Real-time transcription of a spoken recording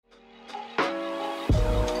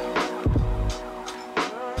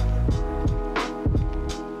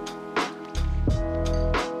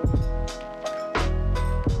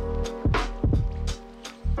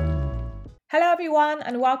everyone,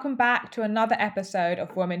 and welcome back to another episode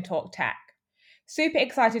of Women Talk Tech. Super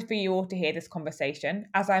excited for you all to hear this conversation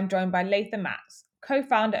as I'm joined by Leitha Matz,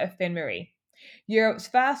 co-founder of FinMarie, Europe's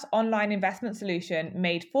first online investment solution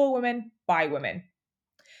made for women by women.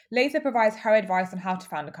 Leitha provides her advice on how to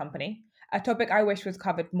found a company, a topic I wish was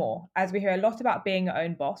covered more, as we hear a lot about being your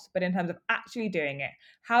own boss, but in terms of actually doing it,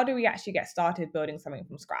 how do we actually get started building something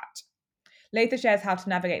from scratch? Leitha shares how to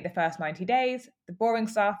navigate the first 90 days, the boring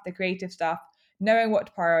stuff, the creative stuff, knowing what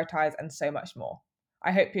to prioritize, and so much more.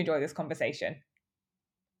 I hope you enjoy this conversation.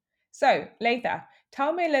 So, Leitha,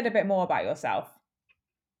 tell me a little bit more about yourself.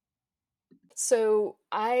 So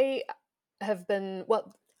I have been,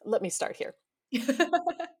 well, let me start here.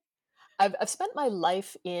 I've spent my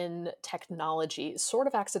life in technology sort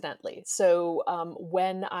of accidentally. So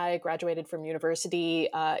when I graduated from university,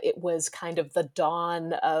 it was kind of the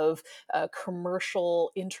dawn of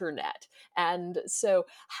commercial internet. And so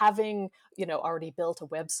having, already built a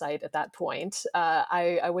website at that point,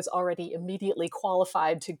 I was already immediately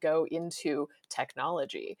qualified to go into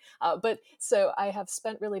technology. But so I have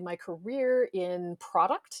spent really my career in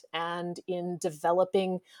product and in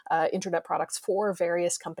developing internet products for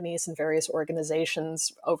various companies and various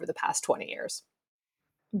organizations over the past 20 years.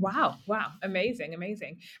 Wow. Amazing.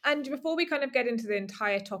 And before we kind of get into the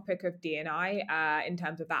entire topic of D&I in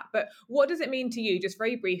terms of that, but what does it mean to you, just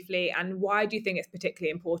very briefly, and why do you think it's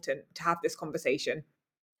particularly important to have this conversation?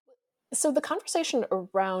 So, the conversation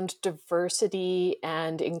around diversity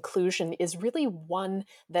and inclusion is really one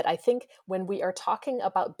that I think when we are talking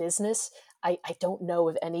about business, I don't know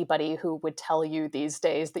of anybody who would tell you these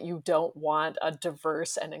days that you don't want a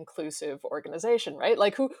diverse and inclusive organization, right?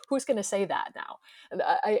 Like who's going to say that now? And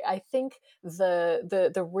I think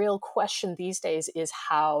the real question these days is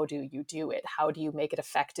how do you do it? How do you make it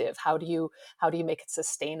effective? How do you make it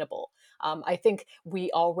sustainable? I think we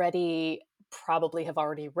already probably have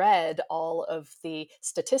already read all of the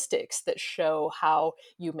statistics that show how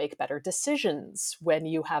you make better decisions when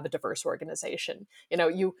you have a diverse organization.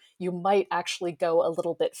 You might actually go a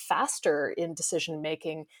little bit faster in decision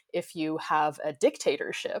making if you have a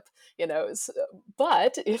dictatorship,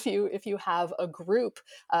 but if you have a group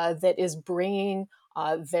that is bringing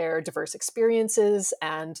their diverse experiences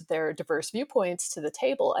and their diverse viewpoints to the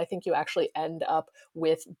table, I think you actually end up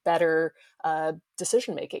with better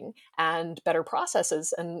decision making and better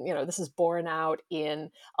processes. And this is borne out in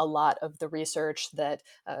a lot of the research that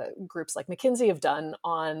groups like McKinsey have done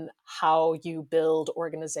on how you build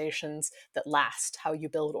organizations that last, how you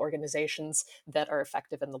build organizations that are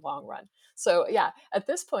effective in the long run. So yeah, at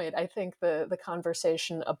this point, I think the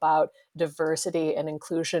conversation about diversity and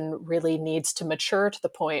inclusion really needs to mature to the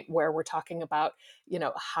point where we're talking about,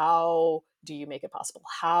 how do you make it possible?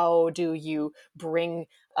 How do you bring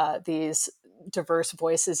these diverse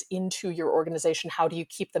voices into your organization? How do you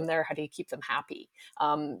keep them there? How do you keep them happy?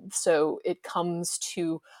 So it comes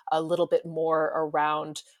to a little bit more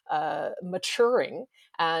around maturing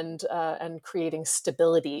and creating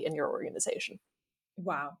stability in your organization.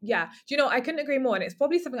 Wow. Yeah. Do you know, I couldn't agree more. And it's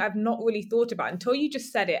probably something I've not really thought about until you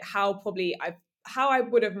just said it, how I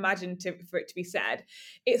would have imagined for it to be said.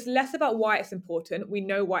 It's less about why it's important. We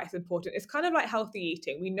know why it's important. It's kind of like healthy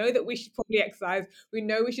eating. We know that we should probably exercise. We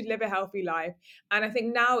know we should live a healthy life. And I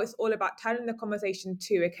think now it's all about turning the conversation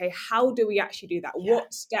to, okay, how do we actually do that? Yeah.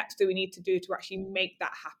 What steps do we need to do to actually make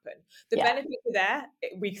that happen? The Yeah. benefits are there.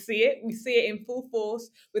 We see it in full force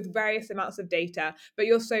with various amounts of data. But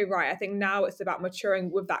you're so right. I think now it's about maturing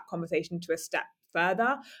with that conversation to a step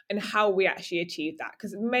further and how we actually achieve that,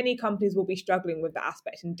 because many companies will be struggling with that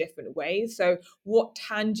aspect in different ways. So what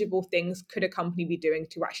tangible things could a company be doing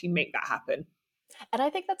to actually make that happen? And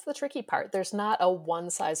I think that's the tricky part. There's not a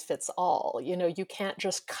one size fits all. You can't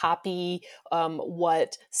just copy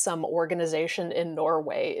what some organization in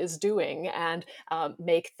Norway is doing and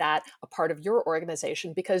make that a part of your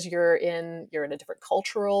organization because you're in a different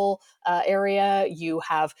cultural area. You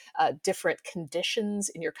have different conditions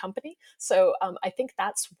in your company. So I think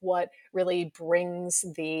that's what really brings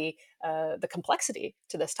the complexity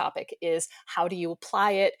to this topic is how do you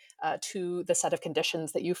apply it to the set of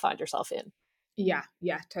conditions that you find yourself in. Yeah,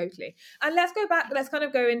 totally. And let's go back, let's kind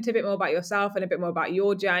of go into a bit more about yourself and a bit more about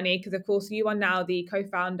your journey, because of course you are now the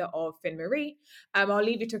co-founder of FinMarie. I'll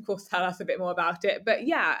leave you to, of course, tell us a bit more about it. But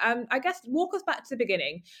yeah, I guess walk us back to the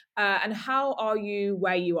beginning and how are you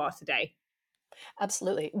where you are today?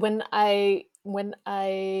 Absolutely. When I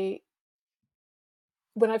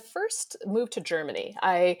When I first moved to Germany,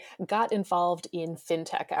 I got involved in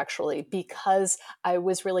fintech actually because I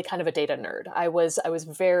was really kind of a data nerd. I was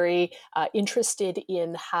very interested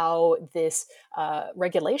in how this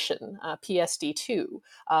regulation, PSD2,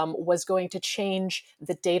 was going to change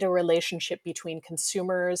the data relationship between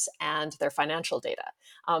consumers and their financial data.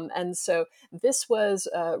 And so this was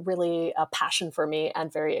really a passion for me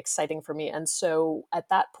and very exciting for me. And so at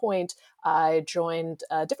that point, I joined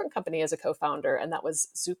a different company as a co-founder, and that was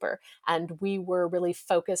Super. And we were really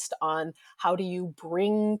focused on how do you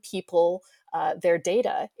bring people their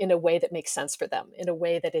data in a way that makes sense for them, in a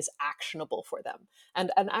way that is actionable for them.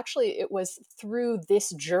 And actually, it was through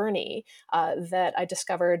this journey that I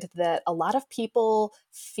discovered that a lot of people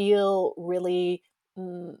feel really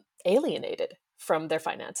alienated from their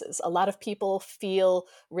finances. A lot of people feel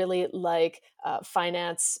really like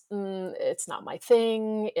finance, it's not my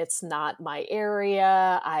thing, it's not my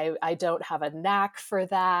area, I don't have a knack for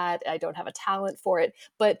that, I don't have a talent for it.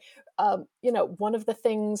 But one of the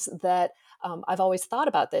things that I've always thought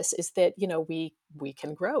about this is that we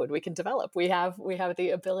can grow and we can develop. We have the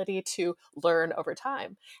ability to learn over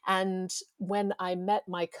time. And when I met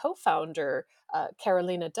my co-founder,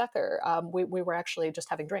 Carolina Decker, we were actually just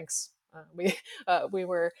having drinks. We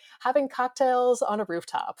were having cocktails on a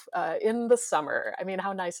rooftop in the summer. I mean,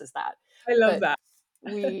 how nice is that? I love But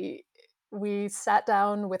that. we we sat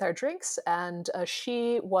down with our drinks, and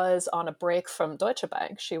she was on a break from Deutsche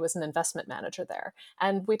Bank. She was an investment manager there,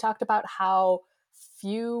 and we talked about how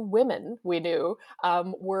few women we knew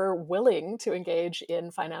were willing to engage in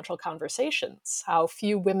financial conversations, how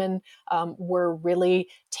few women were really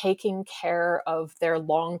taking care of their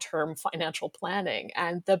long-term financial planning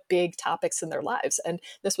and the big topics in their lives. And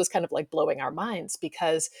this was kind of like blowing our minds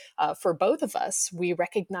because for both of us, we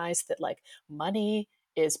recognized that like money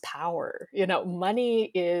is power.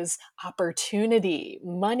 Money is opportunity.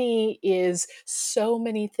 Money is so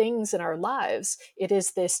many things in our lives. It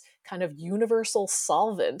is this kind of universal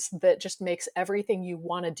solvent that just makes everything you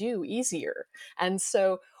want to do easier. And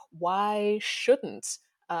so, why shouldn't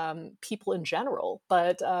people in general,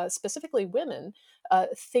 but specifically women,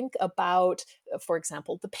 think about, for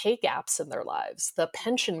example, the pay gaps in their lives, the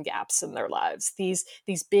pension gaps in their lives, these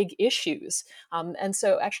big issues. And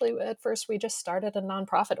so, actually, at first, we just started a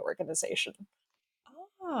nonprofit organization.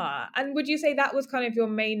 And would you say that was kind of your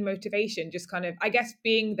main motivation? Just kind of, I guess,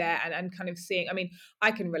 being there and kind of seeing, I mean,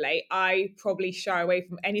 I can relate. I probably shy away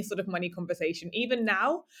from any sort of money conversation, even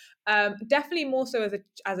now. Definitely more so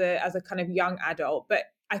as a kind of young adult. But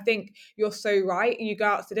I think you're so right. You go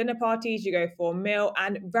out to dinner parties, you go for a meal,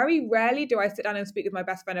 and very rarely do I sit down and speak with my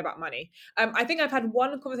best friend about money. I think I've had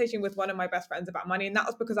one conversation with one of my best friends about money, and that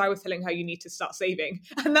was because I was telling her you need to start saving.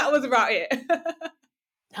 And that was about it.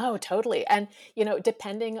 Oh, totally. And,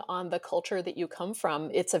 depending on the culture that you come from,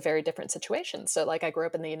 it's a very different situation. So, like, I grew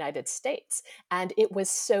up in the United States, and it was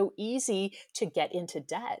so easy to get into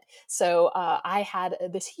debt. So, I had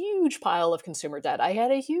this huge pile of consumer debt. I had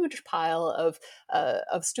a huge pile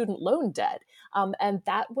of student loan debt. And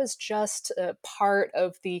that was just part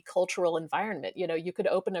of the cultural environment. You could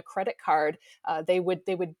open a credit card. They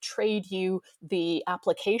would trade you the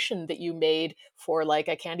application that you made for like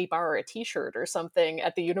a candy bar or a T-shirt or something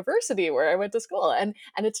at the university where I went to school, and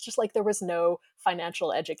it's just like there was no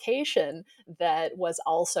financial education that was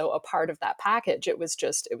also a part of that package. It was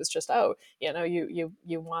just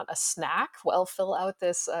you want a snack? Well, fill out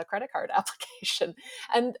this credit card application,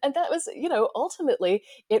 and that was ultimately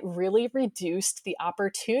it really reduced the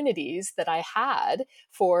opportunities that I had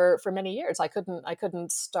for many years. I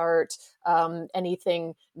couldn't start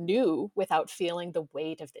anything new without feeling the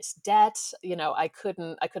weight of this debt. I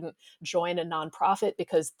couldn't join a nonprofit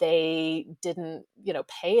because they didn't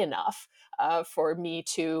pay enough for me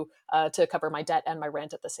to cover my debt and my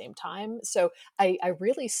rent at the same time. So I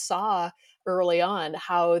really saw early on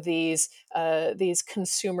how these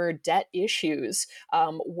consumer debt issues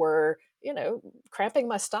were cramping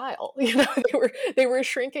my style. They were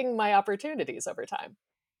shrinking my opportunities over time.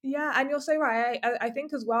 Yeah, and you're so right. I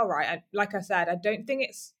think as well, right? Like I said, I don't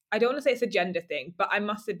want to say it's a gender thing, but I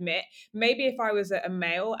must admit, maybe if I was a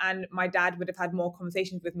male and my dad would have had more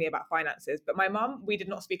conversations with me about finances, but my mum, we did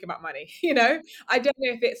not speak about money, I don't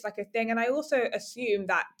know if it's like a thing. And I also assume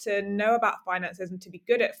that to know about finances and to be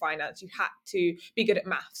good at finance, you had to be good at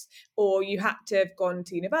maths, or you had to have gone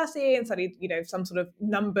to university and studied, some sort of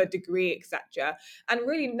number degree, etc. And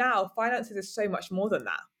really now, finances is so much more than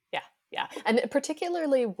that. Yeah. Yeah, and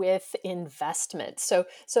particularly with investment. So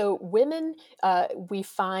women, we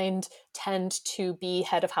find, tend to be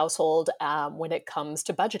head of household when it comes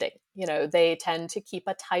to budgeting. They tend to keep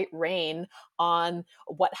a tight rein on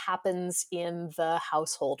what happens in the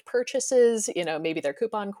household purchases. Maybe they're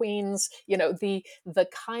coupon queens. The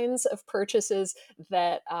kinds of purchases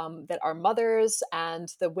that our mothers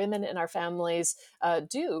and the women in our families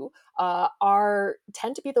do are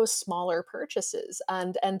tend to be those smaller purchases,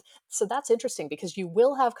 and so that's interesting because you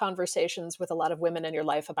will have conversations with a lot of women in your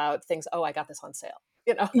life about things. Oh, I got this on sale.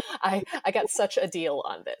 I got such a deal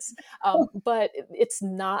on this. But it's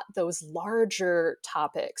not those larger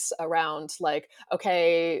topics around like,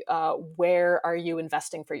 okay, where are you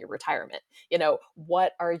investing for your retirement?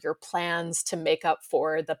 What are your plans to make up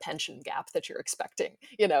for the pension gap that you're expecting?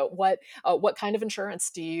 What kind of insurance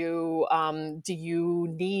do you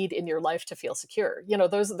need in your life to feel secure?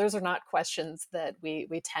 Those are not questions that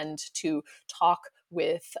we tend to talk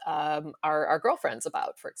with our girlfriends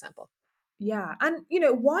about, for example. Yeah. And,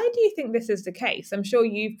 why do you think this is the case? I'm sure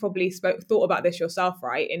you've probably thought about this yourself,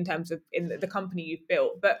 right? In terms of in the company you've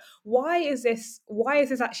built, but why is this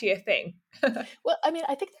actually a thing? Well, I mean,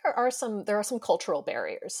 I think there are some cultural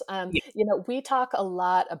barriers. Yeah. We talk a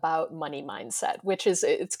lot about money mindset, which is,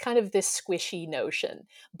 it's kind of this squishy notion.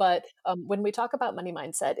 But when we talk about money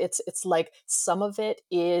mindset, it's like some of it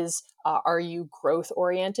is, are you growth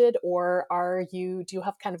oriented, or do you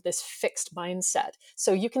have kind of this fixed mindset?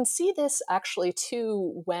 So you can see this actually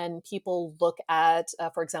too when people look at,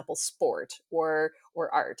 for example, sport or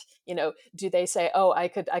art. Do they say, oh, I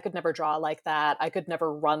could never draw like that, I could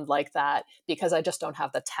never run like that because I just don't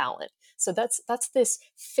have the talent? So that's this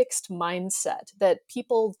fixed mindset that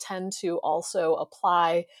people tend to also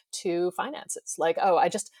apply to finances. Like, oh, I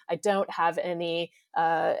don't have any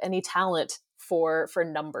talent for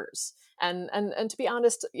numbers. And to be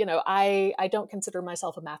honest, I don't consider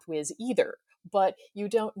myself a math whiz either. But you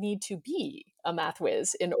don't need to be a math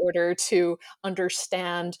whiz in order to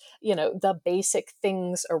understand, the basic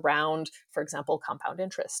things around, for example, compound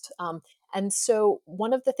interest. And so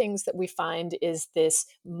one of the things that we find is this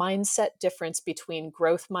mindset difference between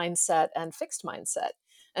growth mindset and fixed mindset.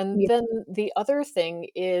 And Yeah. then the other thing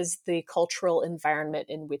is the cultural environment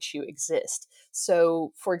in which you exist.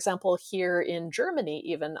 So, for example, here in Germany,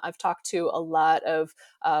 even, I've talked to a lot of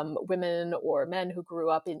women or men who grew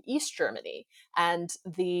up in East Germany. And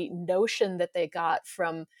the notion that they got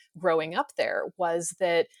from growing up there was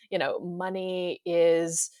that, money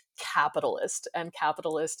is capitalist and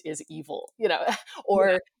capitalist is evil, Yeah.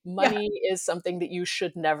 or Yeah. money is something that you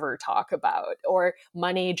should never talk about, or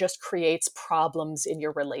money just creates problems in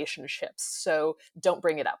your relationships, so don't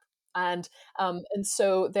bring it up. And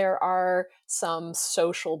so there are some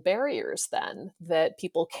social barriers then that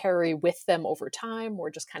people carry with them over time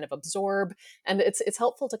or just kind of absorb. And it's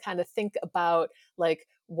helpful to kind of think about, like,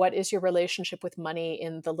 what is your relationship with money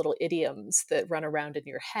in the little idioms that run around in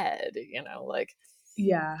your head, like,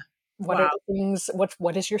 Yeah. what are Wow. the things,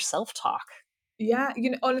 what is your self-talk? Yeah,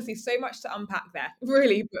 honestly, so much to unpack there,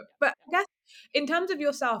 really. But I guess in terms of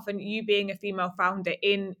yourself and you being a female founder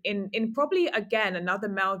in probably again another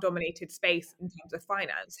male-dominated space in terms of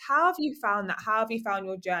finance, how have you found that? How have you found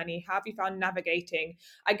your journey? How have you found navigating,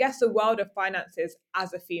 I guess, the world of finances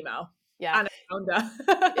as a female Yeah. and a founder?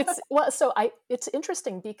 It's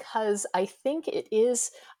interesting because I think it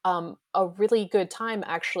is a really good time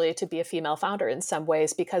actually to be a female founder in some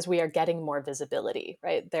ways, because we are getting more visibility,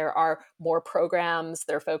 right? There are more programs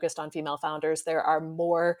that are focused on female founders. There are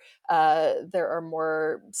more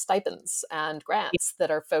stipends and grants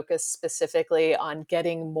that are focused specifically on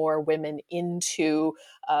getting more women into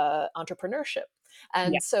entrepreneurship. Yeah,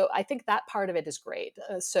 And so I think that part of it is great.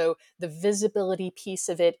 So the visibility piece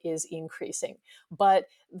of it is increasing. But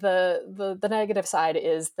the negative side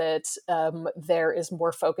is that there is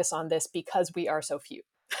more focus on this because we are so few.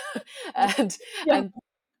 and yeah, and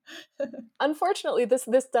unfortunately, this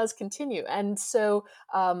does continue. And so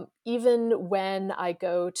even when I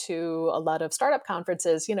go to a lot of startup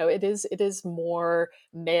conferences, it is more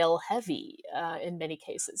male heavy in many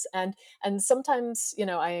cases. And sometimes,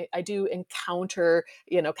 I do encounter,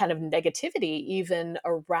 kind of negativity even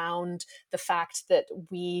around the fact that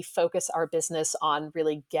we focus our business on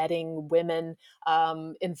really getting women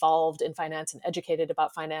involved in finance and educated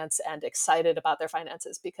about finance and excited about their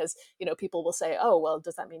finances, because people will say, oh, well,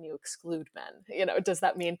 does that mean you exclude men? Does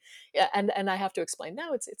that mean? Yeah, and I have to explain,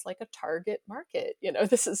 no, it's like a target market.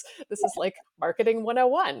 This is like marketing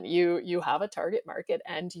 101. You have a target market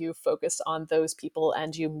and you focus on those people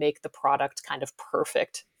and you make the product kind of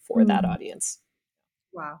perfect for that mm, audience.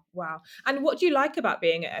 Wow, wow. And what do you like about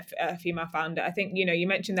being a female founder? I think, you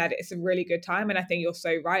mentioned that it's a really good time, and I think you're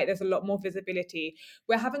so right. There's a lot more visibility.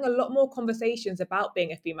 We're having a lot more conversations about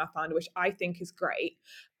being a female founder, which I think is great.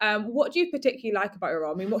 What do you particularly like about your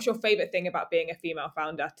role? I mean, what's your favorite thing about being a female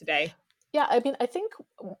founder today? Yeah, I mean, I think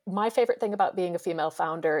my favorite thing about being a female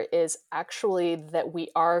founder is actually that we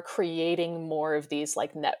are creating more of these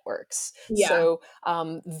like networks. Yeah, So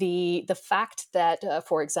the fact that,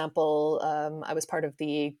 for example, I was part of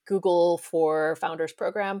the Google for Founders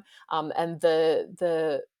program, and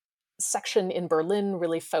the section in Berlin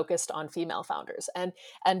really focused on female founders and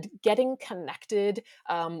getting connected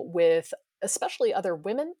with especially other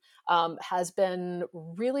women has been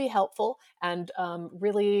really helpful and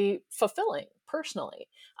really fulfilling personally.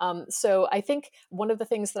 So I think one of the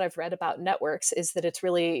things that I've read about networks is that it's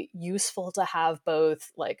really useful to have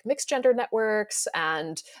both like mixed gender networks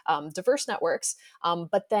and diverse networks,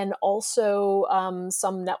 but then also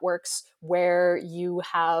some networks where you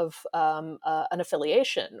have an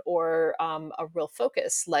affiliation or a real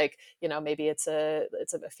focus, like maybe it's a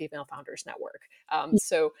female founders network.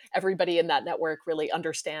 So everybody in that network really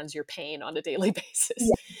understands your pain on a daily basis,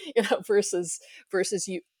 yeah, versus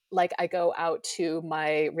you. Like I go out to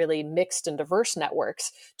my really mixed and diverse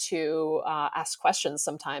networks to ask questions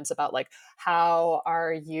sometimes about like how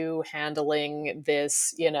are you handling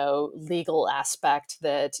this legal aspect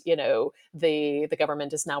that the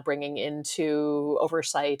government is now bringing into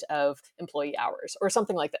oversight of employee hours or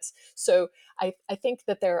something like this. So I think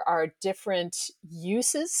that there are different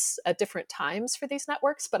uses at different times for these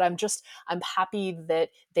networks, but I'm happy that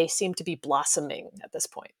they seem to be blossoming at this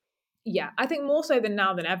point. yeah. I think more so than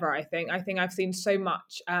now than ever. I think I've seen so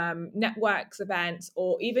much networks, events,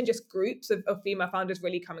 or even just groups of female founders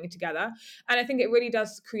really coming together. And I think it really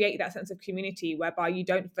does create that sense of community whereby you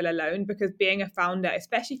don't feel alone, because being a founder,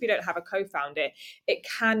 especially if you don't have a co-founder, it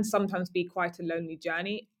can sometimes be quite a lonely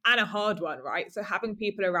journey and a hard one, right? So having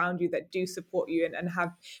people around you that do support you and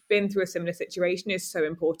have been through a similar situation is so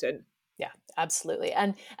important. Yeah, absolutely.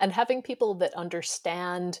 And having people that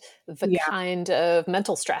understand the Yeah. kind of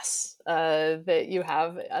mental stress that you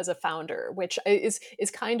have as a founder, which is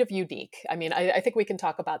kind of unique. I mean, I think we can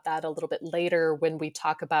talk about that a little bit later when we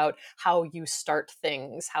talk about how you start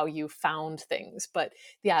things, how you found things. But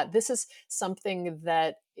yeah, this is something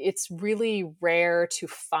that it's really rare to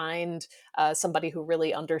find somebody who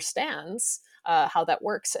really understands how that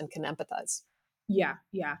works and can empathize. Yeah,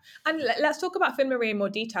 yeah. And let's talk about FinMarie in more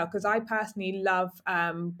detail, because I personally love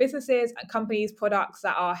businesses and companies, products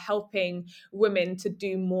that are helping women to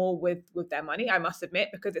do more with their money. I must admit,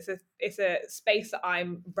 because it's a space that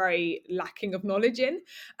I'm very lacking of knowledge in.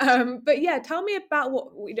 But yeah, tell me about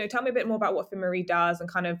tell me a bit more about what FinMarie does and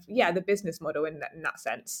kind of the business model in that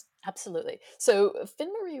sense. Absolutely. So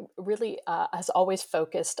FinMarie really has always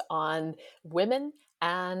focused on women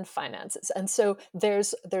and finances, and so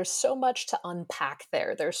there's so much to unpack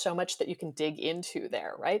there. There's so much that you can dig into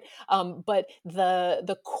there, right? But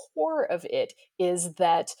the core of it is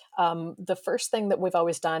that the first thing that we've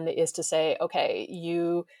always done is to say, okay,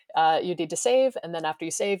 you need to save, and then after you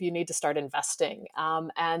save, you need to start investing.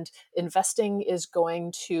 And investing is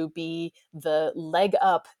going to be the leg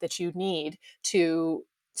up that you need to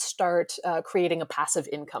start creating a passive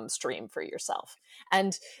income stream for yourself.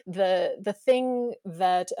 And the thing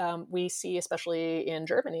that we see, especially in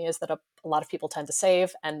Germany, is that a lot of people tend to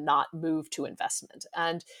save and not move to investment.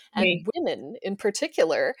 And Me. women, in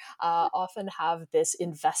particular, often have this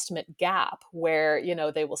investment gap where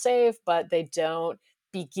they will save, but they don't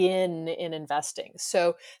begin in investing.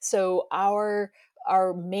 So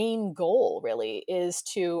our main goal really is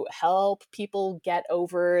to help people get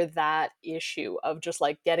over that issue of just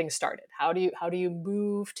like getting started. How do you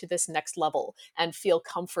move to this next level and feel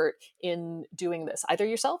comfort in doing this, either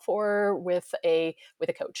yourself or with a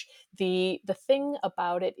coach? The thing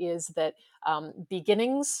about it is that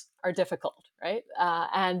beginnings are difficult, right?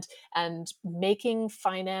 And making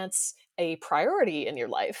finance a priority in your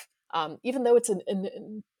life, even though it's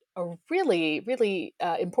a really, really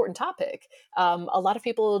important topic. A lot of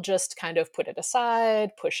people just kind of put it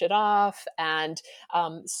aside, push it off. And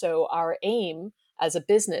so our aim as a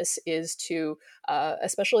business is to,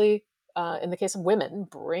 especially in the case of women,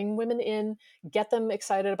 bring women in, get them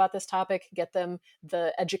excited about this topic, get them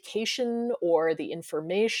the education or the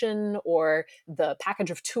information or the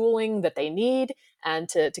package of tooling that they need, and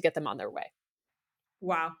to get them on their way.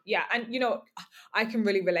 Wow. Yeah. And I can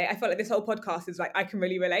really relate. I feel like this whole podcast is like I can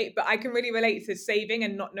really relate, but I can really relate to saving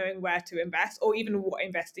and not knowing where to invest, or even what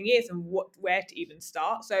investing is and where to even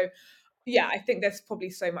start. So yeah, I think there's probably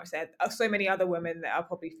so much there. So many other women that are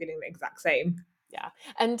probably feeling the exact same. Yeah.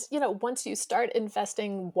 And once you start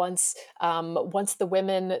investing, once the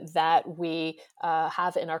women that we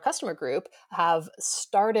have in our customer group have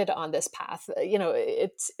started on this path,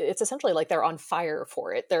 it's essentially like they're on fire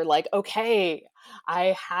for it. They're like, okay,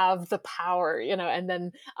 I have the power, and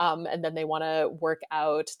then they want to work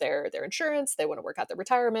out their insurance, they want to work out their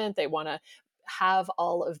retirement, they want to have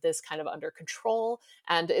all of this kind of under control.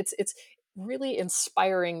 And it's really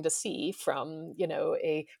inspiring to see from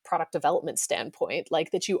a product development standpoint,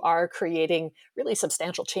 like that you are creating really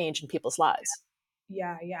substantial change in people's lives.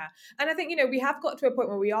 Yeah, yeah. And I think, we have got to a point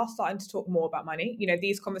where we are starting to talk more about money.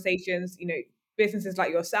 These conversations, businesses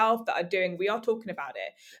like yourself that are doing, we are talking about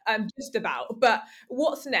it, just about. But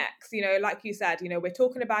what's next? Like you said, we're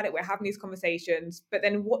talking about it, we're having these conversations, but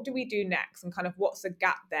then what do we do next? And kind of what's the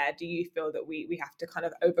gap there, do you feel that we have to kind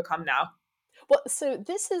of overcome now? Well, so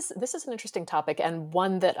this is an interesting topic, and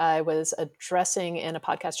one that I was addressing in a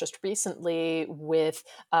podcast just recently with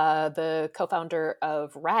the co-founder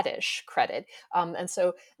of Radish Credit. And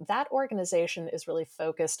so that organization is really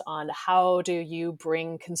focused on how do you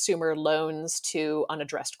bring consumer loans to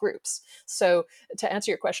unaddressed groups. So to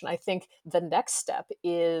answer your question, I think the next step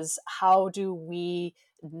is how do we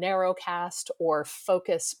narrowcast or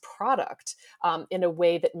focus product in a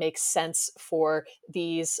way that makes sense for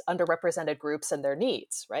these underrepresented groups and their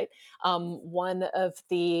needs, right? One of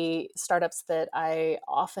the startups that I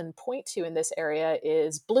often point to in this area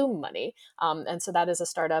is Bloom Money. And so that is a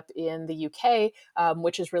startup in the UK,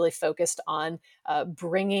 which is really focused on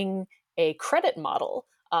bringing a credit model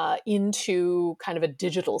into kind of a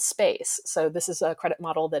digital space. So this is a credit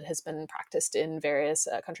model that has been practiced in various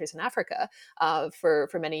countries in Africa for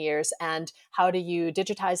many years. And how do you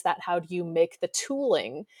digitize that? How do you make the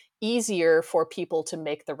tooling easier for people to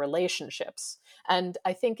make the relationships? And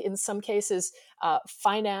I think in some cases,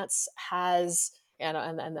 finance has and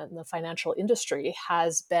the financial industry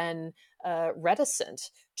has been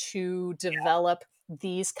reticent to develop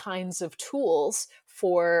these kinds of tools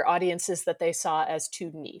for audiences that they saw as too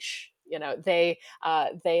niche. They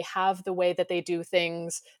have the way that they do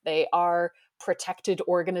things. They are protected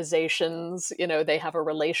organizations. They have a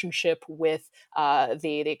relationship with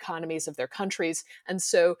the economies of their countries, and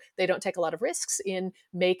so they don't take a lot of risks in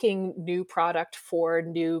making new product for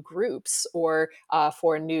new groups or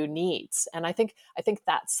for new needs. And I think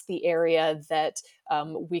that's the area that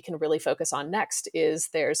we can really focus on next. Is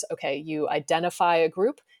there's okay, you identify a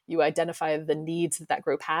group, you identify the needs that that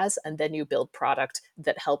group has, and then you build product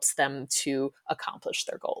that helps them to accomplish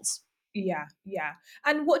their goals. Yeah, yeah.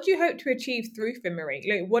 And what do you hope to achieve through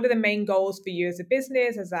FinMarie? What are the main goals for you as a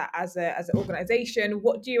business, as an organization?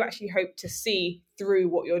 What do you actually hope to see through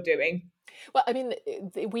what you're doing? Well, I mean,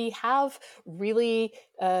 we have really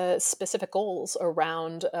specific goals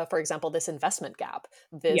around, for example, this investment gap,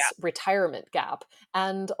 Yeah, this retirement gap,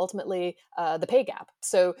 and ultimately the pay gap.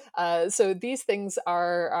 So these things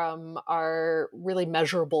are really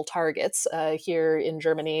measurable targets. Here in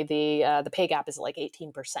Germany, the pay gap is like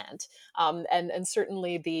 18%, and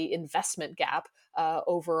certainly the investment gap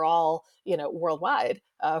overall, worldwide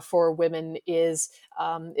for women is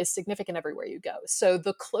significant everywhere you go. So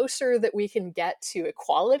the closer that we can get to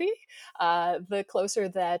equality, the closer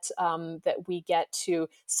that we get to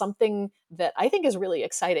something that I think is really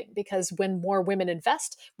exciting. Because when more women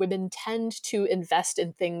tend to invest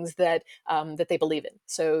in things that they believe in.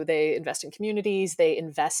 So they invest in communities, they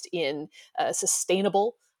invest in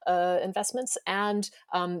sustainable investments, and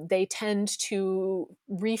they tend to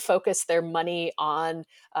refocus their money on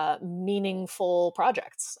meaningful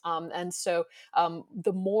projects. And so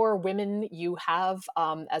the more women you have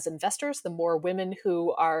as investors, the more women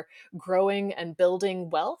who are growing and building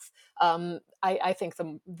wealth, I think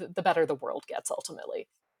the better the world gets ultimately.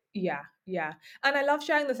 yeah, yeah. And I love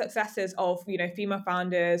sharing the successes of, female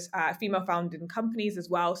founders, female founded companies as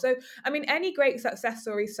well. So, I mean, any great success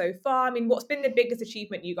stories so far? I mean, what's been the biggest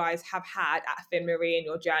achievement you guys have had at FinMarie in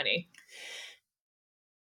your journey?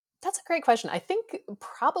 That's a great question. I think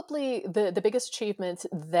probably the biggest achievement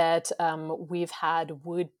that we've had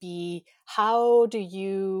would be how do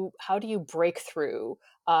you break through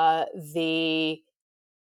the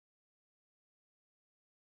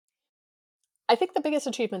I think the biggest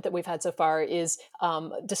achievement that we've had so far is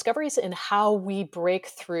discoveries in how we break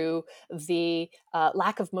through the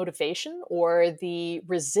lack of motivation or the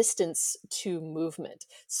resistance to movement.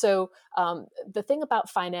 So the thing about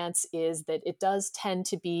finance is that it does tend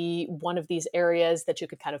to be one of these areas that you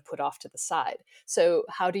could kind of put off to the side. So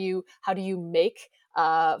how do you make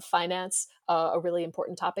finance a really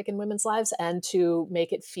important topic in women's lives and to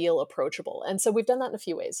make it feel approachable? And so we've done that in a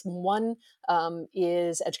few ways. One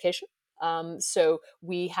is education. So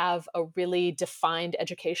we have a really defined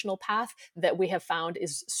educational path that we have found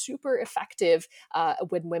is super effective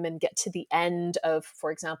when women get to the end of,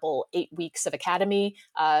 for example, 8 weeks of academy.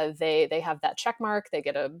 They have that check mark, they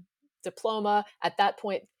get a diploma. At that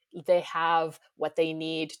point, they have what they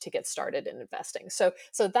need to get started in investing. So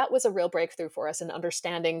that was a real breakthrough for us in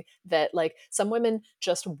understanding that, like, some women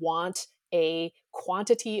just want a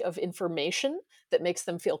quantity of information that makes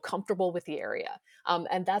them feel comfortable with the area,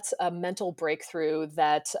 and that's a mental breakthrough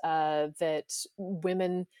that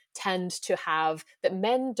women tend to have that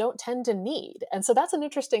men don't tend to need. And so that's an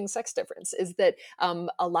interesting sex difference, is that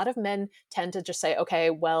a lot of men tend to just say, okay,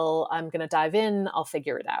 well, I'm going to dive in, I'll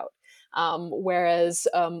figure it out. Whereas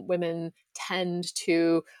women tend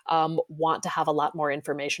to want to have a lot more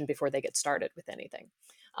information before they get started with anything.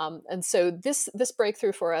 And so this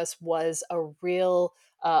breakthrough for us was a real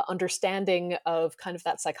understanding of kind of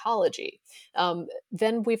that psychology.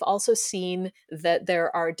 Then we've also seen that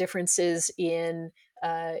there are differences in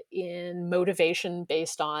motivation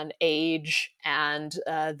based on age and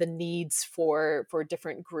the needs for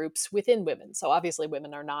different groups within women. So obviously,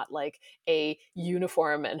 women are not like a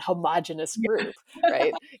uniform and homogenous group,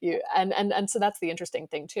 right? And so that's the interesting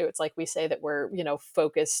thing too. It's like we say that we're,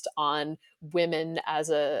 focused on women as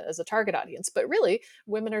a target audience, but really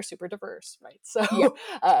women are super diverse, right? So Yeah.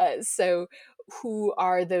 so who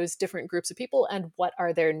are those different groups of people and what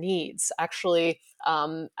are their needs? Actually,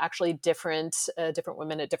 different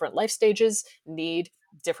women at different life stages need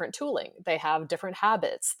different tooling. They have different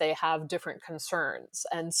habits. They have different concerns.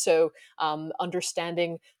 And so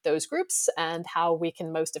understanding those groups and how we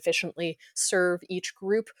can most efficiently serve each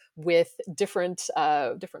group with different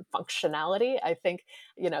functionality, I think,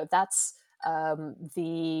 that's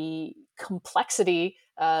the complexity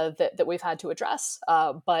that we've had to address,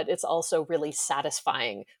 but it's also really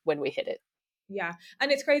satisfying when we hit it. Yeah,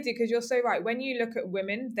 and it's crazy because you're so right. When you look at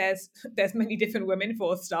women, there's many different women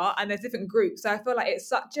for a start, and there's different groups. So I feel like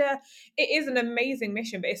it is an amazing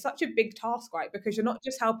mission, but it's such a big task, right? Because you're not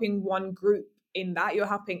just helping one group in that, you're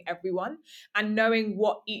helping everyone, and knowing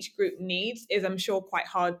what each group needs is, I'm sure, quite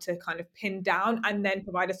hard to kind of pin down and then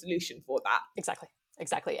provide a solution for that.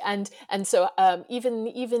 Exactly. And so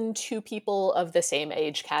even two people of the same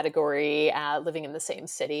age category living in the same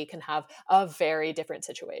city can have a very different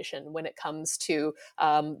situation when it comes to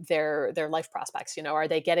their life prospects. Are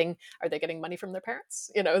they getting money from their parents?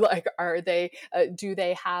 Like, are they do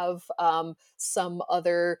they have some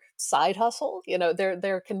other side hustle?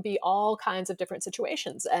 There can be all kinds of different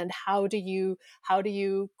situations. And how do you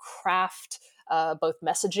craft both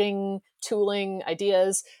messaging, tooling,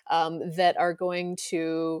 ideas that are going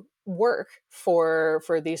to work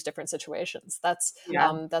for these different situations?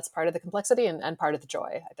 Yeah. That's part of the complexity and part of the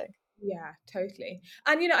joy, I think. Yeah, totally.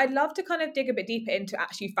 And I'd love to kind of dig a bit deeper into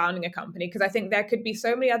actually founding a company, because I think there could be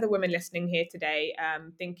so many other women listening here today,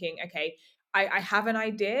 thinking, okay, I have an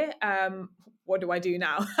idea. What do I do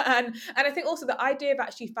now? And I think also the idea of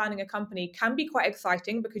actually founding a company can be quite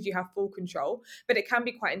exciting because you have full control, but it can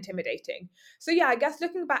be quite intimidating. So yeah, I guess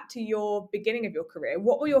looking back to your beginning of your career,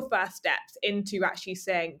 what were your first steps into actually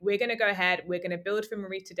saying, we're going to go ahead, we're going to build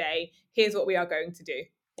FinMarie today. Here's what we are going to do.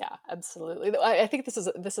 Yeah, absolutely. I think this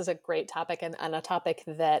is a great topic, and a topic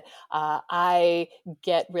that I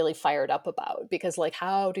get really fired up about, because, like,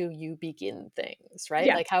 how do you begin things, right?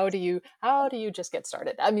 Yeah. Like, how do you just get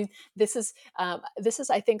started? I mean, this is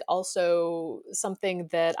I think also something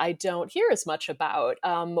that I don't hear as much about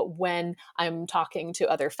when I'm talking to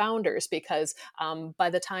other founders, because by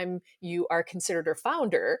the time you are considered a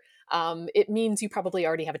founder, it means you probably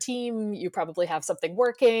already have a team, you probably have something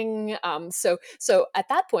working. So at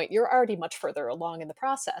that point, you're already much further along in the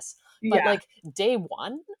process. But, Yeah. like, day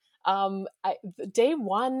one, day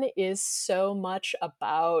one is so much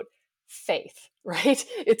about faith, right?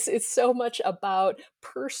 It's so much about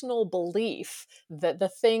personal belief that the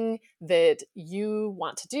thing that you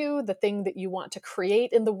want to do, the thing that you want to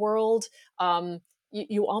create in the world,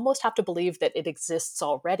 you almost have to believe that it exists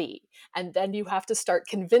already. And then you have to start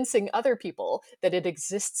convincing other people that it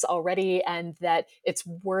exists already and that it's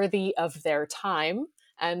worthy of their time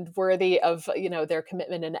and worthy of their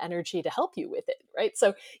commitment and energy to help you with it, right?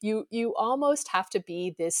 So you almost have to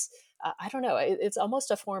be this, I don't know, it's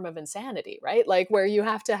almost a form of insanity, right? Like, where you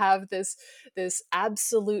have to have this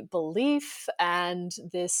absolute belief and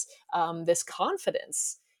this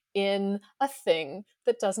confidence in a thing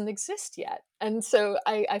that doesn't exist yet. And so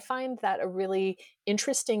I find that a really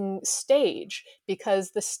interesting stage,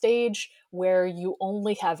 because the stage where you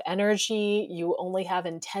only have energy, you only have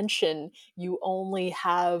intention, you only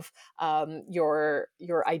have your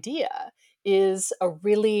idea, is a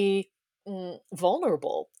really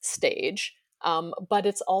vulnerable stage. But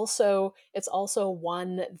it's also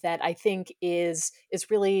one that I think is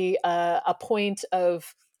really a point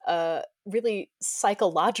of really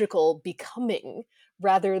psychological becoming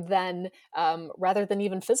rather than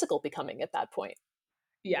even physical becoming at that point.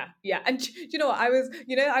 Yeah, yeah. And do you know what? I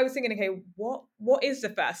was thinking, okay, what is the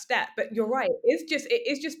first step? But you're right. It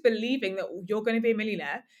is just believing that you're going to be a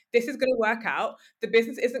millionaire. This is going to work out. The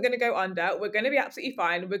business isn't going to go under. We're going to be absolutely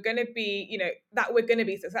fine. We're going to be, that we're going to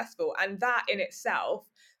be successful. And that in itself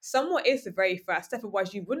somewhat is the very first step.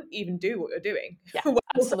 Otherwise, you wouldn't even do what you're doing. Yeah,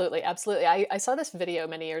 absolutely, absolutely. I saw this video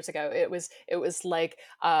many years ago. It was like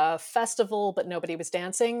a festival, but nobody was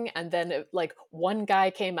dancing, and then like one guy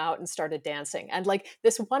came out and started dancing, and like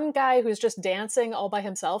this one guy who's just dancing all by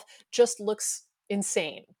himself just looks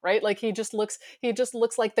insane, right? Like he just looks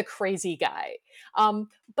like the crazy guy.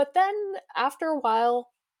 But then after a while,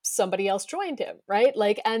 somebody else joined him, right?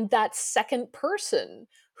 Like, and that second person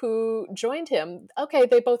who joined him, okay,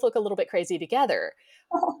 they both look a little bit crazy together.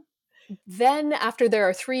 Then after there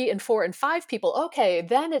are 3 and 4 and 5 people, okay,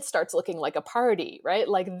 then it starts looking like a party, right?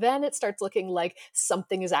 Like then it starts looking like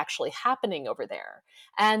something is actually happening over there.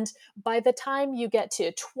 And by the time you get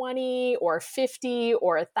to 20 or 50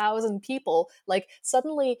 or 1,000 people, like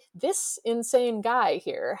suddenly this insane guy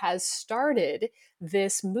here has started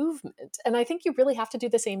this movement. And I think you really have to do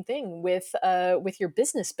the same thing with your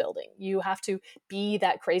business building. You have to be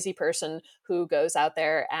that crazy person who goes out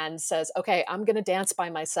there and says, okay, I'm going to dance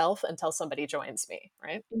by myself until somebody joins me,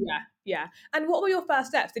 right? Yeah, yeah. And what were your first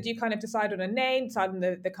steps? Did you kind of decide on a name, decide on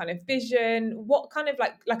the kind of vision? What kind of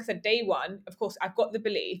like I said, day one, of course, I've got the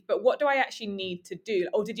belief, but what do I actually need to do?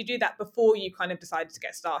 Or did you do that before you kind of decided to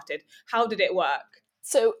get started? How did it work?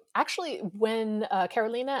 So actually, when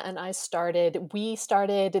Carolina and I started, we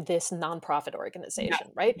started this nonprofit Yeah. organization,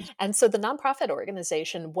 right? And so the nonprofit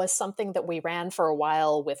organization was something that we ran for a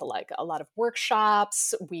while with like a lot of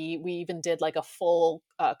workshops. We even did like a full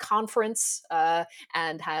conference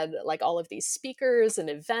and had like all of these speakers and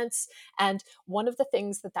events. And one of the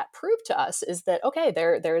things that proved to us is that okay,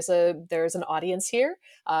 there's an audience here.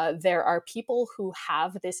 There are people who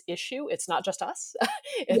have this issue. It's not just us.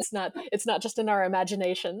 Yeah. It's not just in our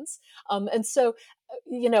imaginations. And so,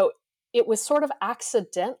 you know, it was sort of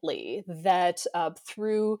accidentally that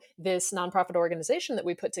through this nonprofit organization that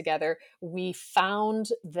we put together, we found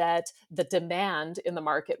that the demand in the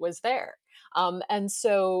market was there. And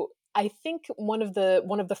so I think one of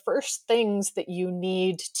the first things that you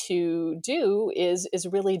need to do is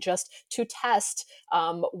really just to test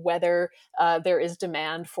whether there is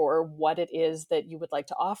demand for what it is that you would like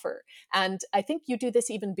to offer. And I think you do this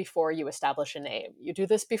even before you establish a name. You do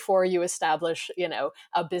this before you establish,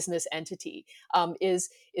 a business entity. Is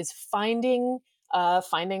finding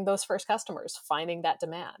those first customers, finding that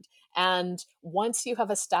demand. And once you have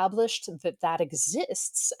established that that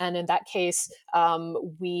exists, and in that case,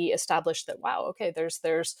 we established that wow, okay,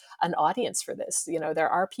 there's an audience for this. There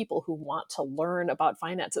are people who want to learn about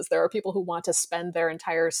finances. There are people who want to spend their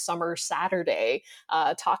entire summer Saturday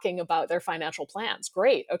talking about their financial plans.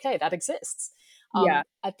 Great, okay, that exists. Yeah.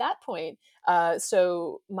 At that point,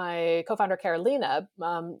 so my co-founder Carolina,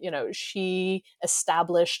 she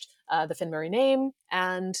established the FinMarie name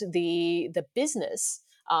and the business.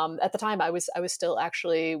 At the time, I was still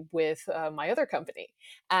actually with my other company,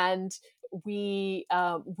 and we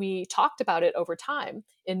talked about it over time.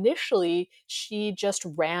 Initially, she just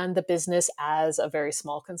ran the business as a very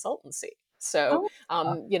small consultancy. So,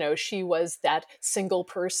 Oh, she was that single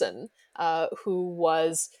person who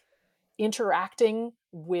was interacting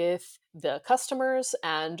with the customers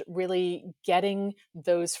and really getting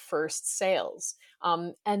those first sales.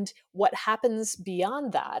 And what happens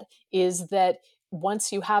beyond that is that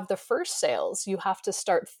once you have the first sales, you have to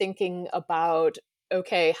start thinking about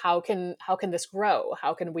okay, how can this grow?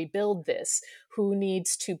 How can we build this? Who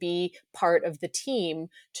needs to be part of the team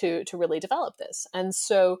to really develop this? And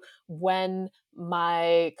so when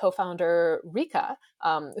my co-founder Rika,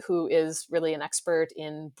 who is really an expert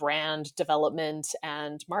in brand development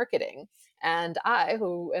and marketing, and I,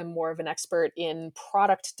 who am more of an expert in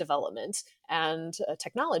product development and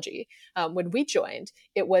technology. When we joined,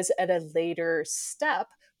 it was at a later step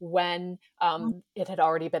when it had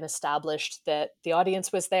already been established that the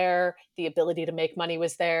audience was there, the ability to make money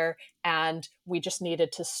was there, and we just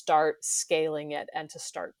needed to start scaling it and to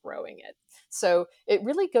start growing it. So it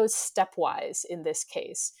really goes stepwise in this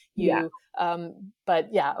case. yeah. But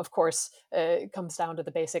yeah, of course, it comes down to the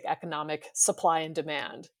basic economic supply and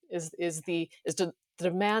demand. Is the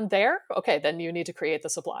demand there? Okay, then you need to create the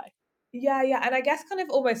supply. Yeah. And I guess kind of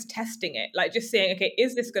almost testing it, like just seeing, okay,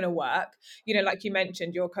 is this going to work? Like you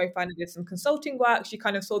mentioned, your co-founder did some consulting work. She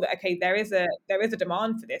kind of saw that, okay, there is a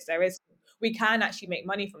demand for this. We can actually make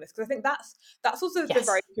money from this. Because I think that's also the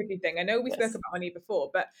very Yes. tricky thing. I know we spoke Yes. about money before,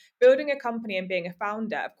 but building a company and being a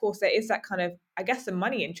founder, of course, there is that kind of, I guess, the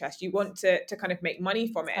money interest. You want to kind of make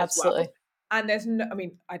money from it as well. Absolutely. And there's no, I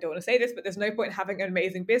mean, I don't want to say this, but there's no point in having an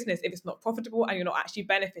amazing business if it's not profitable and you're not actually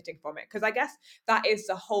benefiting from it. Because I guess that is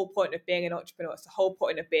the whole point of being an entrepreneur. It's the whole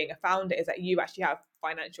point of being a founder, is that you actually have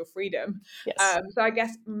financial freedom. Yes. So I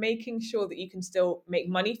guess making sure that you can still make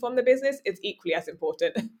money from the business is equally as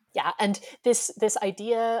important. Yeah, and this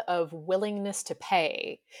idea of willingness to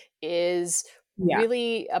pay is Yeah,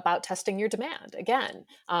 really about testing your demand. Again,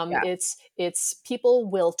 yeah, it's people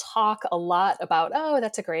will talk a lot about, oh,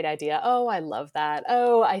 that's a great idea. Oh, I love that.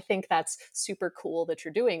 Oh, I think that's super cool that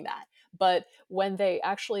you're doing that. But when they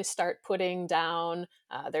actually start putting down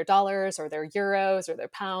their dollars or their euros or their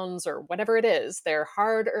pounds or whatever it is, their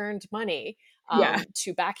hard-earned money yeah.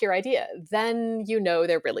 to back your idea, then you know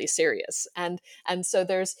they're really serious. And so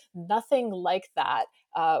there's nothing like that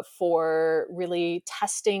for really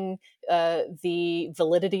testing the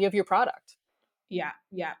validity of your product. Yeah.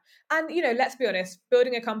 And let's be honest,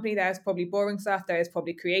 building a company, there's probably boring stuff, there is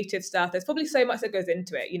probably creative stuff, there's probably so much that goes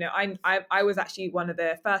into it. I was actually one of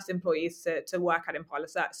the first employees to work at Impala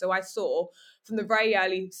Search. So I saw from the very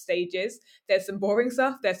early stages, there's some boring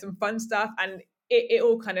stuff, there's some fun stuff, and it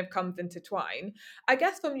all kind of comes intertwine. I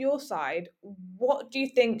guess from your side, what do you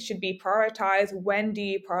think should be prioritized? When do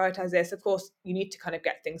you prioritize this? Of course, you need to kind of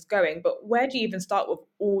get things going, but where do you even start with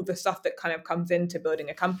all the stuff that kind of comes into building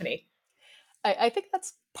a company? I think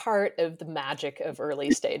that's part of the magic of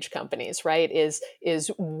early stage companies, right?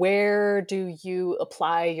 Is where do you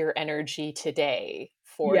apply your energy today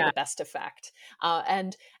for Yeah. the best effect?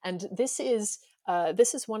 And this is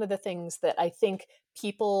one of the things that I think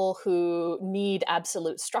people who need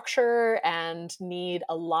absolute structure and need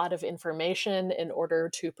a lot of information in order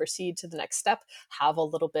to proceed to the next step have a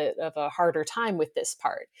little bit of a harder time with this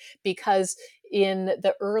part, because in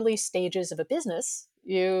the early stages of a business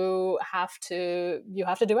you have to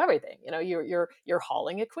do everything. You're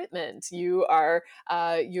hauling equipment, you are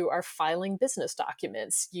filing business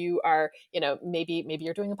documents, you are, maybe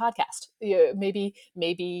you're doing a podcast,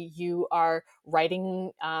 maybe you are writing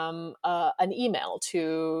an email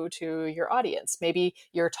to your audience, maybe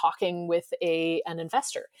you're talking with an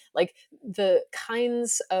investor. Like, the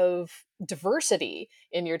kinds of diversity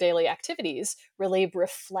in your daily activities really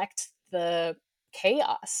reflect the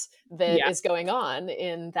chaos that Yeah. is going on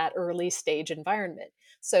in that early stage environment.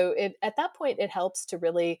 So at that point, it helps to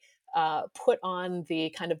really put on the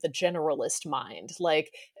kind of the generalist mind,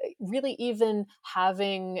 like really even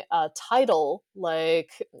having a title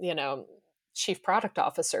like, chief product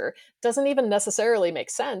officer doesn't even necessarily make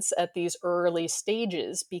sense at these early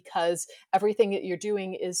stages, because everything that you're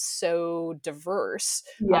doing is so diverse,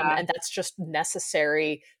 Yeah. and that's just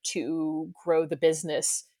necessary to grow the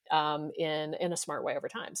business in a smart way over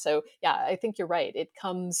time. So yeah, I think you're right. It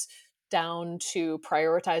comes down to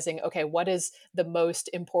prioritizing, okay, what is the most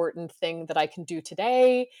important thing that I can do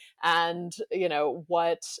today, and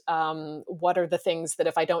what are the things that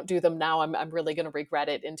if I don't do them now, I'm really going to regret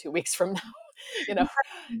it in 2 weeks from now. you know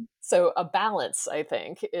so a balance, I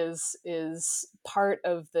think, is part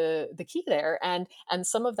of the key there, and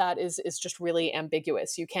some of that is just really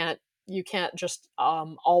ambiguous. You can't just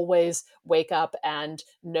always wake up and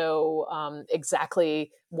know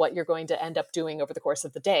exactly what you're going to end up doing over the course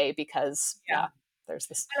of the day, because Yeah. there's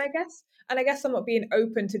this. And I guess somewhat being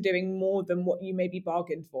open to doing more than what you maybe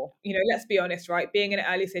bargained for. Let's be honest, right? Being an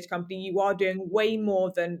early stage company, you are doing way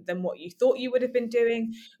more than what you thought you would have been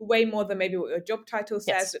doing, way more than maybe what your job title says.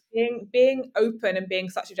 Yes. But being open and being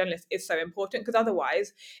such a journalist is so important, because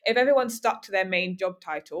otherwise, if everyone's stuck to their main job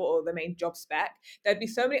title or the main job spec, there'd be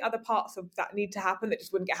so many other parts of that need to happen that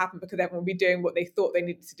just wouldn't get happen, because everyone would be doing what they thought they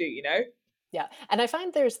needed to do? Yeah. And I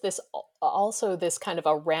find there's also this kind of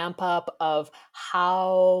a ramp up of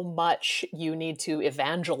how much you need to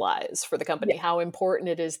evangelize for the company, how important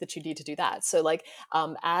it is that you need to do that. So, like,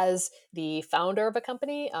 as the founder of a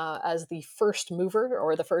company, as the first mover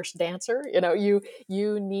or the first dancer,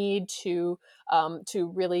 you need to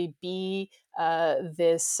really be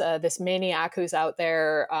this maniac who's out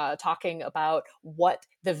there talking about what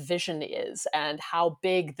the vision is and how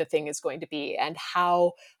big the thing is going to be and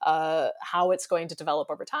how it's going to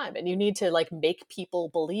develop over time. And you need to like make people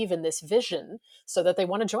believe in this vision so that they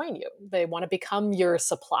want to join you. They want to become your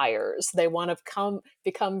suppliers. They want to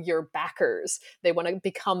become your backers. They want to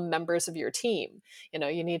become members of your team.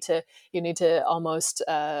 You need to almost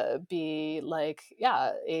be like,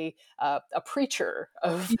 yeah, a preacher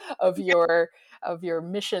of your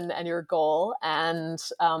mission and your goal, and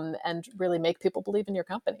really make people believe in your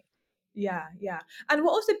company. Yeah, yeah. And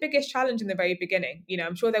what was the biggest challenge in the very beginning?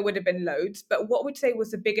 I'm sure there would have been loads, but what would you say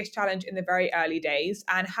was the biggest challenge in the very early days?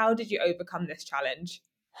 And how did you overcome this challenge?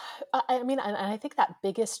 I mean, and I think that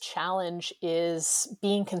biggest challenge is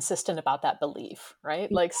being consistent about that belief,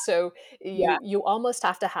 right? Like, so Yeah, you almost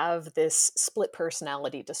have to have this split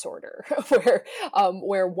personality disorder,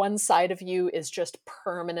 where one side of you is just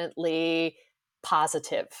permanently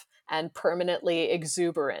positive and permanently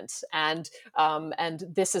exuberant, and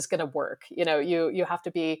this is going to work. You have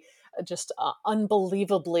to be just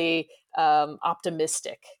unbelievably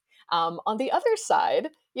optimistic. On the other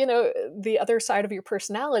side, the other side of your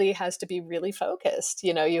personality has to be really focused.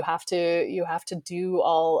 You have to do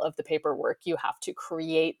all of the paperwork. You have to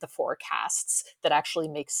create the forecasts that actually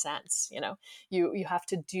make sense. You have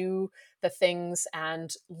to do the things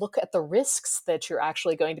and look at the risks that you're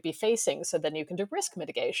actually going to be facing, so then you can do risk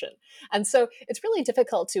mitigation. And so it's really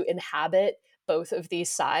difficult to inhabit both of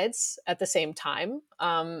these sides at the same time,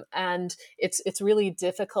 and it's really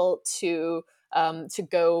difficult to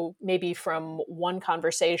go maybe from one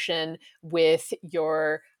conversation with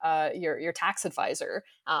your tax advisor,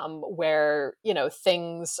 where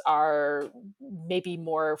things are maybe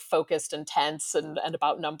more focused and tense and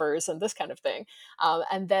about numbers and this kind of thing,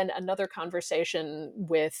 and then another conversation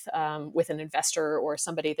with an investor or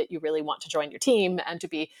somebody that you really want to join your team and to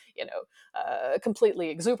be completely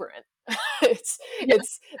exuberant. it's yeah,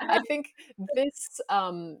 it's I think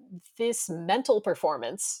this mental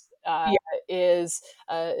performance is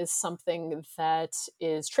something that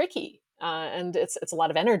is tricky, and it's a lot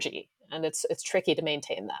of energy, and it's tricky to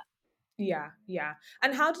maintain that. yeah, yeah.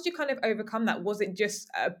 And how did you kind of overcome that? Was it just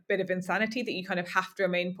a bit of insanity that you kind of have to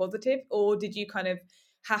remain positive, or did you kind of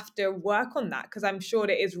have to work on that? Because I'm sure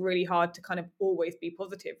it is really hard to kind of always be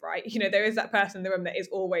positive, right? There is that person in the room that is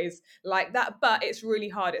always like that, but it's really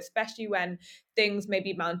hard, especially when things may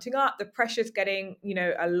be mounting up, the pressure's getting,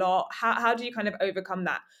 a lot. How do you kind of overcome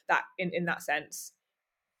that in that sense?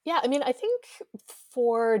 Yeah, I mean, I think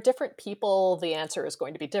for different people, the answer is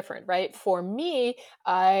going to be different, right? For me,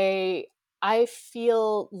 I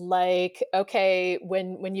feel like, okay,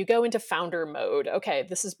 when you go into founder mode, okay,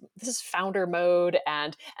 this is founder mode,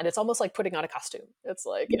 and it's almost like putting on a costume. It's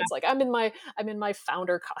like I'm in my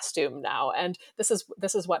founder costume now, and this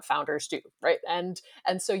is what founders do, right? And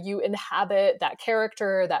so you inhabit that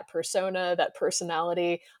character, that persona, that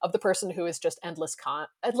personality of the person who is just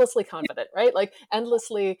endlessly confident, right? Like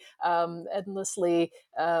endlessly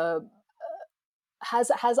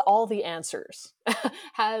has all the answers,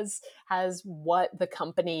 has what the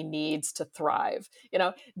company needs to thrive.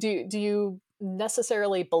 Do you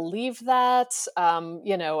necessarily believe that,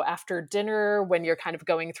 after dinner, when you're kind of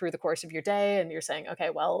going through the course of your day and you're saying,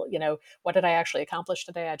 okay, well, what did I actually accomplish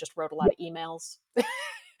today? I just wrote a lot of emails.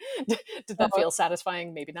 Did that Yeah. feel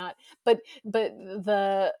satisfying? Maybe not. But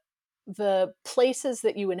the places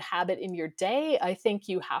that you inhabit in your day, I think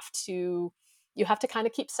you have to kind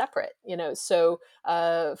of keep separate. So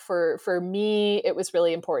for me, it was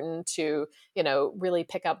really important to really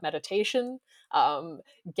pick up meditation,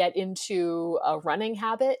 get into a running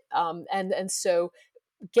habit, and so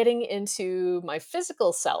getting into my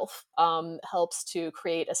physical self helps to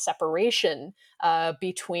create a separation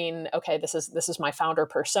between, okay, this is my founder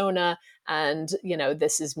persona, and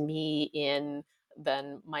this is me in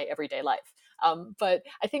then my everyday life. But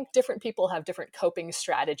I think different people have different coping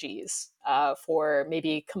strategies for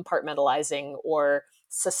maybe compartmentalizing or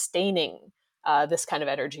sustaining this kind of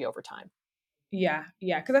energy over time. Yeah,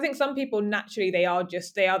 yeah. Because I think some people naturally they are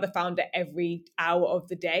the founder every hour of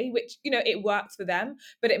the day, which it works for them,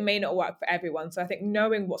 but it may not work for everyone. So I think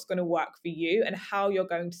knowing what's going to work for you and how you're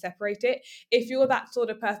going to separate it. If you're that sort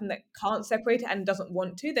of person that can't separate it and doesn't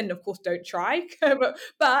want to, then of course don't try.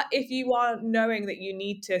 but if you are knowing that you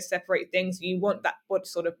need to separate things, you want that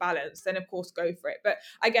sort of balance, then of course go for it. But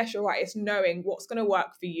I guess you're right. It's knowing what's going to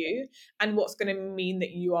work for you and what's going to mean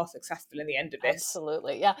that you are successful in the end of this.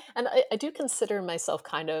 Absolutely. Yeah. And I do consider consider myself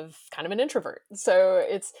kind of an introvert. So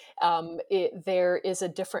there is a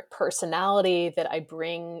different personality that I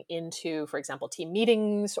bring into, for example, team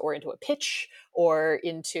meetings or into a pitch or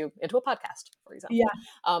into a podcast, for Yeah.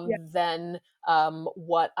 example, Yeah. than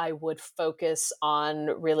what I would focus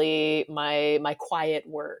on really my quiet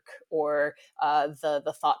work or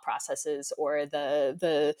the thought processes or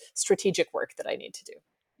the strategic work that I need to do.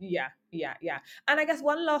 Yeah, yeah, yeah. And I guess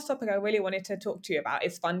one last topic I really wanted to talk to you about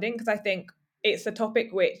is funding, because I think it's a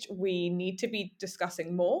topic which we need to be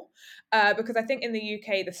discussing more. Because I think in the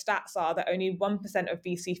UK, the stats are that only 1% of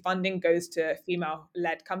VC funding goes to female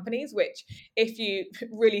led companies, which, if you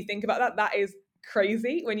really think about that, that is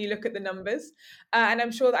crazy when you look at the numbers. And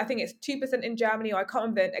I'm sure that I think it's 2% in Germany, or I can't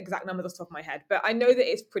remember the exact numbers off the top of my head, but I know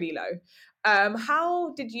that it's pretty low.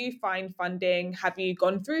 How did you find funding? Have you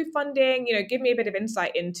gone through funding? Give me a bit of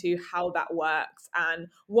insight into how that works and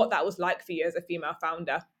what that was like for you as a female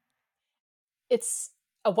founder. It's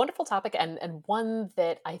a wonderful topic and one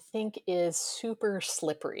that I think is super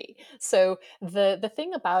slippery. So the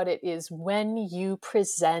thing about it is when you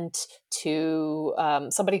present to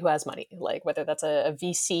somebody who has money, like whether that's a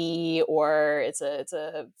VC or it's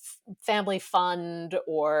a family fund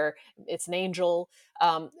or it's an angel,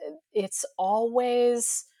 it's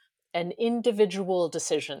always an individual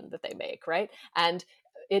decision that they make, right? And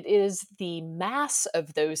it is the mass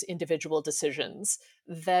of those individual decisions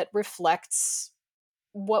that reflects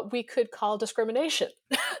what we could call discrimination.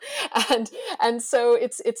 and and so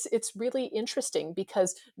it's really interesting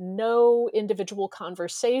because no individual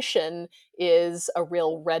conversation is a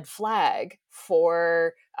real red flag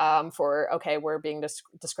for okay, we're being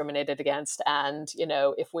discriminated against, and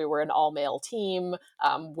if we were an all male team,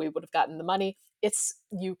 we would have gotten the money. It's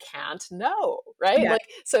you can't know, right? Yeah. Like,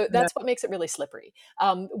 so No. that's what makes it really slippery.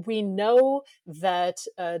 We know that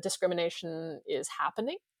discrimination is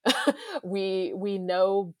happening. We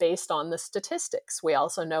know based on the statistics. We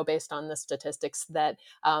also know based on the statistics that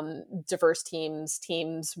diverse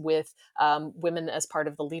teams with women as part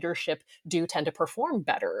of the leadership do tend to perform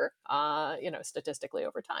better, statistically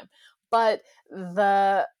over time. But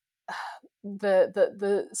the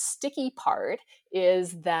sticky part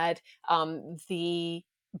is that the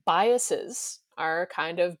biases are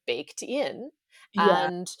kind of baked in,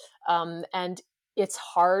 Yeah. and it's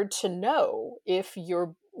hard to know if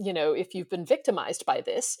you've been victimized by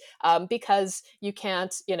this, because you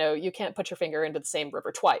can't put your finger into the same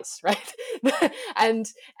river twice, right?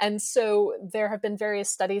 and so there have been various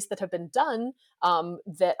studies that have been done,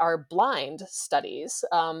 that are blind studies,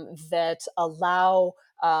 that allow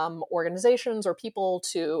organizations or people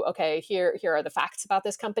to, okay, here are the facts about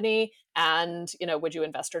this company, and would you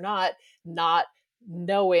invest or not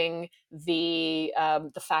knowing the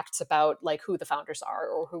facts about like who the founders are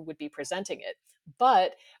or who would be presenting it.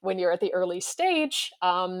 But when you're at the early stage,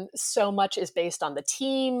 so much is based on the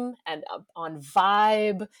team and on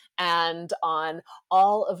vibe and on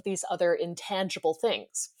all of these other intangible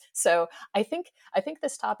things. So I think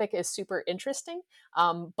this topic is super interesting,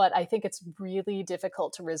 but I think it's really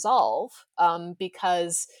difficult to resolve,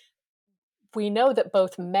 because we know that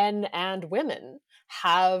both men and women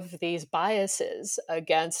have these biases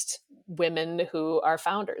against women who are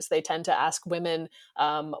founders. They tend to ask women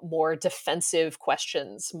more defensive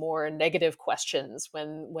questions, more negative questions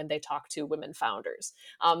when they talk to women founders.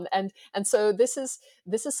 And so this is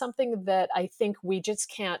something that I think we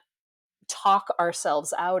just can't talk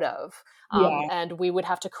ourselves out of. Yeah. And we would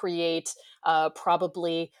have to create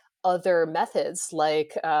probably other methods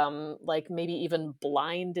like maybe even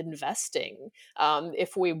blind investing,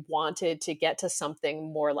 if we wanted to get to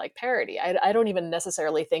something more like parity. I don't even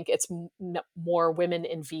necessarily think it's more women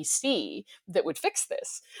in VC that would fix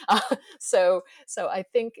this. So I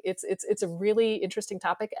think it's a really interesting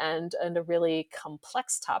topic and a really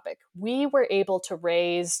complex topic. We were able to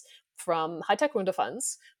raise from High Tech Runde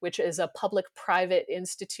Funds, which is a public-private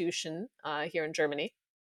institution here in Germany,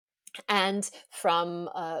 and from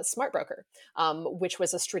Smart Broker, which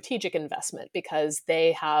was a strategic investment because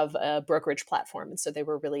they have a brokerage platform. And so they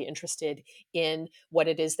were really interested in what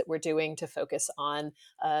it is that we're doing to focus on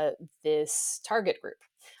this target group.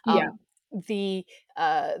 Yeah. The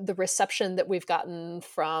reception that we've gotten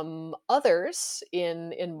from others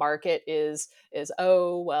in market is,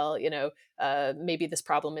 oh well, maybe this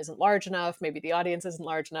problem isn't large enough, maybe the audience isn't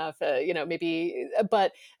large enough, maybe,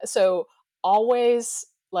 but so always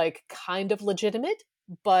like kind of legitimate,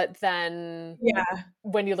 but then Yeah.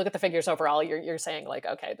 when you look at the figures overall, you're saying like,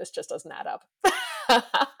 okay, this just doesn't add up.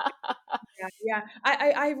 Yeah, yeah.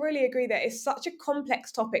 I really agree that it's such a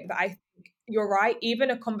complex topic that I think you're right.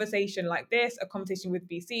 Even a conversation like this, a conversation with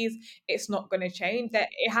VCs, it's not going to change. That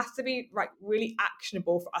it has to be like really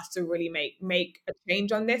actionable for us to really make a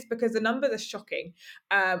change on this, because the numbers are shocking.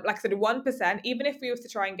 Like I said, 1%. Even if we were to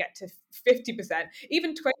try and get to 50%,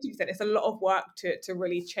 even 20%, it's a lot of work to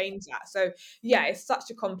really change that. So yeah, it's such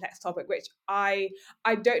a complex topic, which I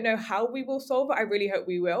don't know how we will solve it. I really hope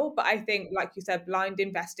we will, but I think, like you said, blind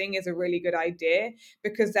investing is a really good idea,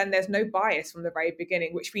 because then there's no bias from the very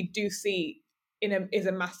beginning, which we do see is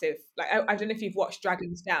a massive, like, I don't know if you've watched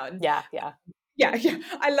Dragons Down. Yeah, yeah, Yeah, yeah,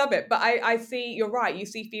 I love it. But I see, you're right. You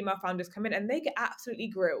see female founders come in and they get absolutely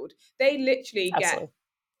grilled. They literally get absolutely.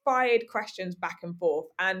 fired questions back and forth.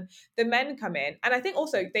 And the men come in, and I think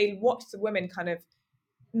also they watch the women kind of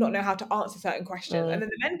not know how to answer certain questions. And Mm. then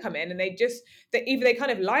the men come in and they either they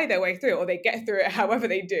kind of lie their way through it, or they get through it however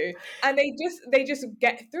they do. And they just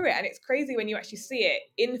get through it. And it's crazy when you actually see it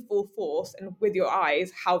in full force and with your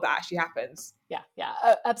eyes, how that actually happens. Yeah,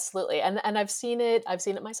 yeah, absolutely, and I've seen it. I've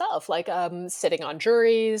seen it myself, like sitting on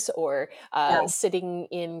juries or Yeah. sitting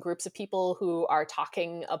in groups of people who are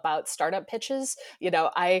talking about startup pitches.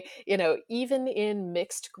 Even in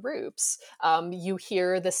mixed groups, you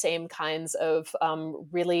hear the same kinds of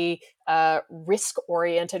really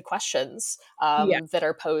risk-oriented questions Yeah. that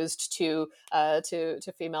are posed to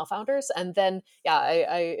female founders. And then, yeah,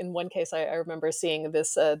 I in one case, I remember seeing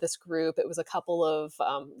this group. It was a couple of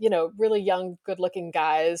really young, good-looking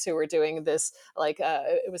guys who were doing this, like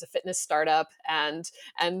it was a fitness startup, and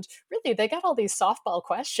really they got all these softball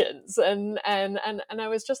questions, and I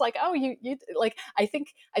was just like, oh, you like, I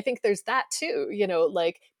think there's that too,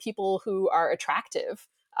 like people who are attractive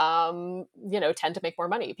tend to make more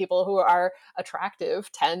money. People who are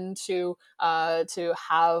attractive tend to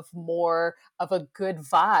have more of a good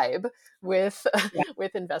vibe with Yeah.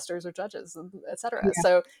 with investors or judges, etc. Yeah.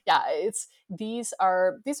 So yeah, these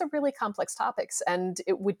are really complex topics, and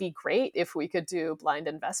it would be great if we could do blind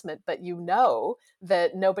investment, but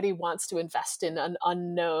that nobody wants to invest in an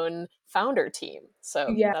unknown founder team. So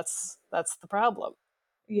Yeah. that's the problem.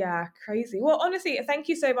 Yeah, crazy. Well, honestly, thank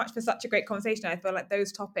you so much for such a great conversation. I feel like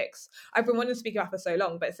those topics I've been wanting to speak about for so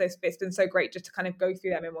long, but it's been so great just to kind of go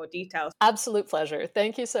through them in more detail. Absolute pleasure.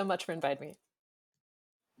 Thank you so much for inviting me.